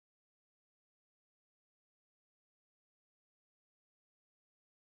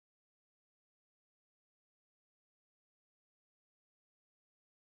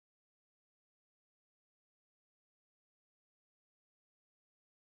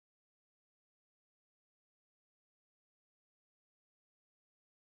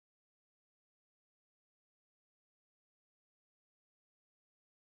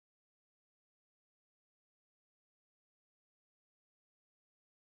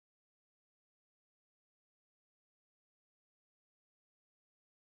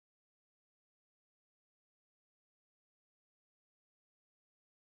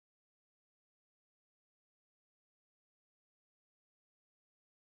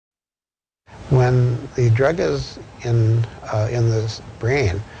When the drug is in the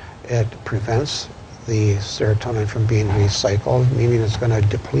brain, it prevents the serotonin from being recycled, meaning it's going to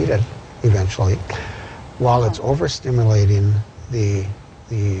deplete it eventually, while it's overstimulating the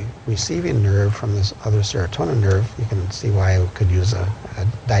receiving nerve from this other serotonin nerve. You can see why I could use a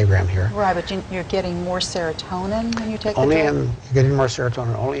diagram here. Right, but you're getting more serotonin when you take Only the drug? you're getting more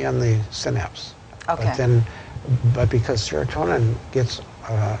serotonin only in the synapse. Okay. But because serotonin gets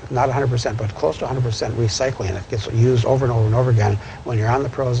not 100%, but close to 100% recycling, it gets used over and over and over again. When you're on the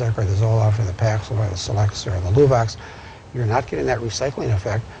Prozac or the Zoloft or the Paxil or the Seroxat or the Luvox, you're not getting that recycling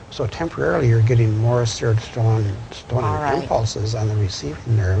effect, so temporarily you're getting more serotonin impulses on the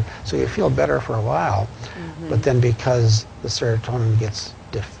receiving nerve, so you feel better for a while. But then because the serotonin gets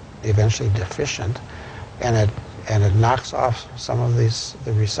eventually deficient, and it knocks off some of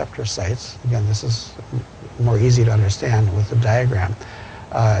the receptor sites, again, this is more easy to understand with the diagram,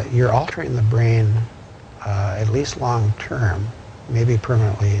 you're altering the brain at least long term, maybe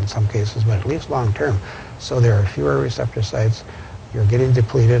permanently in some cases, but at least long term. So there are fewer receptor sites. You're getting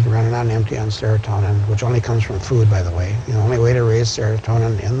depleted, running on empty on serotonin, which only comes from food, by the way. The only way to raise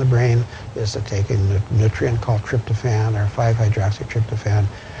serotonin in the brain is to take a nutrient called tryptophan or 5-hydroxytryptophan.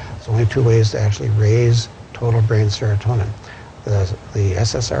 There's only two ways to actually raise total brain serotonin. The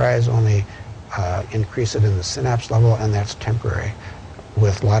SSRIs only increase it in the synapse level, and that's temporary,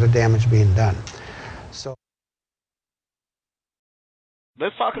 with a lot of damage being done. So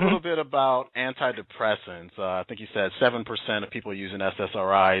let's talk a little bit about antidepressants. I think you said 7% of people using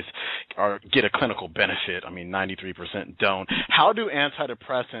SSRIs get a clinical benefit. I mean, 93% don't. How do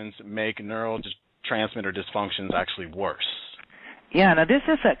antidepressants make neurotransmitter dysfunctions actually worse? Yeah, now this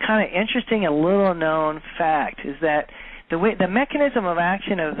is a kind of interesting and little known fact, is that the mechanism of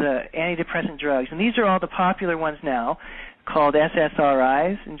action of the antidepressant drugs, and these are all the popular ones now, called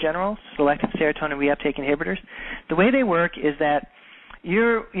SSRIs in general, selective serotonin reuptake inhibitors. The way they work is that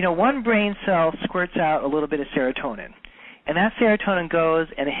one brain cell squirts out a little bit of serotonin, and that serotonin goes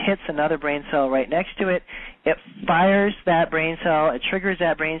and it hits another brain cell right next to it. It fires that brain cell, it triggers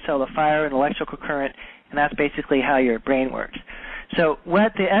that brain cell to fire an electrical current, and that's basically how your brain works. So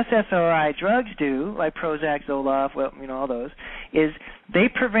what the SSRI drugs do, like Prozac, Zoloft, all those, is they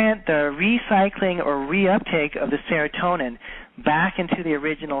prevent the recycling or reuptake of the serotonin back into the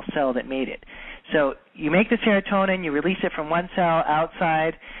original cell that made it. So you make the serotonin, you release it from one cell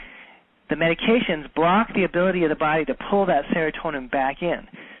outside. The medications block the ability of the body to pull that serotonin back in.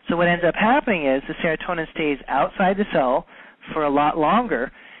 So what ends up happening is the serotonin stays outside the cell for a lot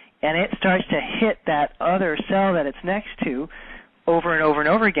longer, and it starts to hit that other cell that it's next to over and over and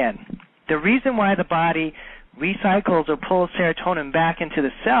over again. The reason why the body recycles or pulls serotonin back into the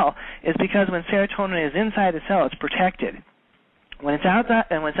cell is because when serotonin is inside the cell, it's protected. When it's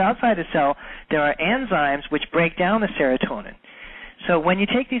outside the cell, there are enzymes which break down the serotonin. So when you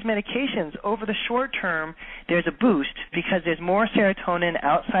take these medications, over the short term, there's a boost because there's more serotonin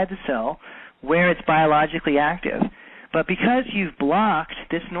outside the cell where it's biologically active. But because you've blocked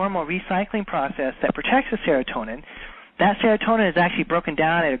this normal recycling process that protects the serotonin, that serotonin is actually broken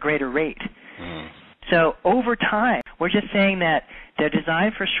down at a greater rate. So over time, we're just saying that they're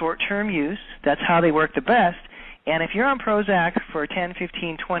designed for short-term use. That's how they work the best. And if you're on Prozac for 10,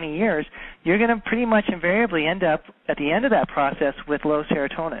 15, 20 years, you're going to pretty much invariably end up at the end of that process with low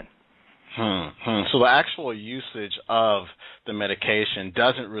serotonin. So the actual usage of the medication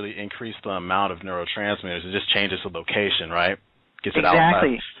doesn't really increase the amount of neurotransmitters. It just changes the location, right? Gets it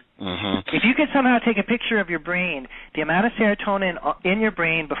exactly. outside. If you could somehow take a picture of your brain, the amount of serotonin in your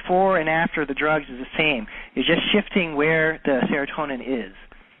brain before and after the drugs is the same. You're just shifting where the serotonin is.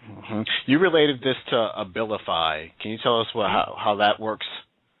 You related this to Abilify. Can you tell us how that works?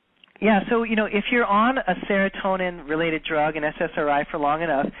 Yeah, so, if you're on a serotonin-related drug, an SSRI, for long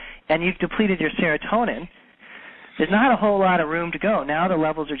enough, and you've depleted your serotonin, there's not a whole lot of room to go. Now the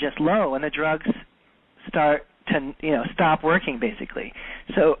levels are just low, and the drugs start to, stop working, basically.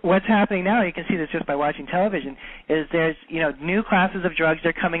 So what's happening now, you can see this just by watching television, is there's, new classes of drugs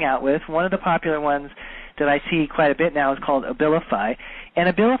they're coming out with. One of the popular ones that I see quite a bit now is called Abilify,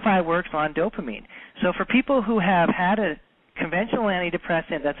 and Abilify works on dopamine. So for people who have had a conventional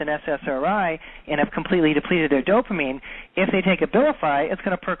antidepressant that's an SSRI and have completely depleted their dopamine, if they take Abilify, it's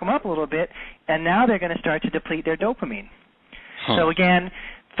going to perk them up a little bit, and now they're going to start to deplete their dopamine. So again,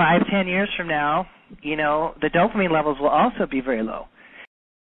 5-10 years from now, the dopamine levels will also be very low.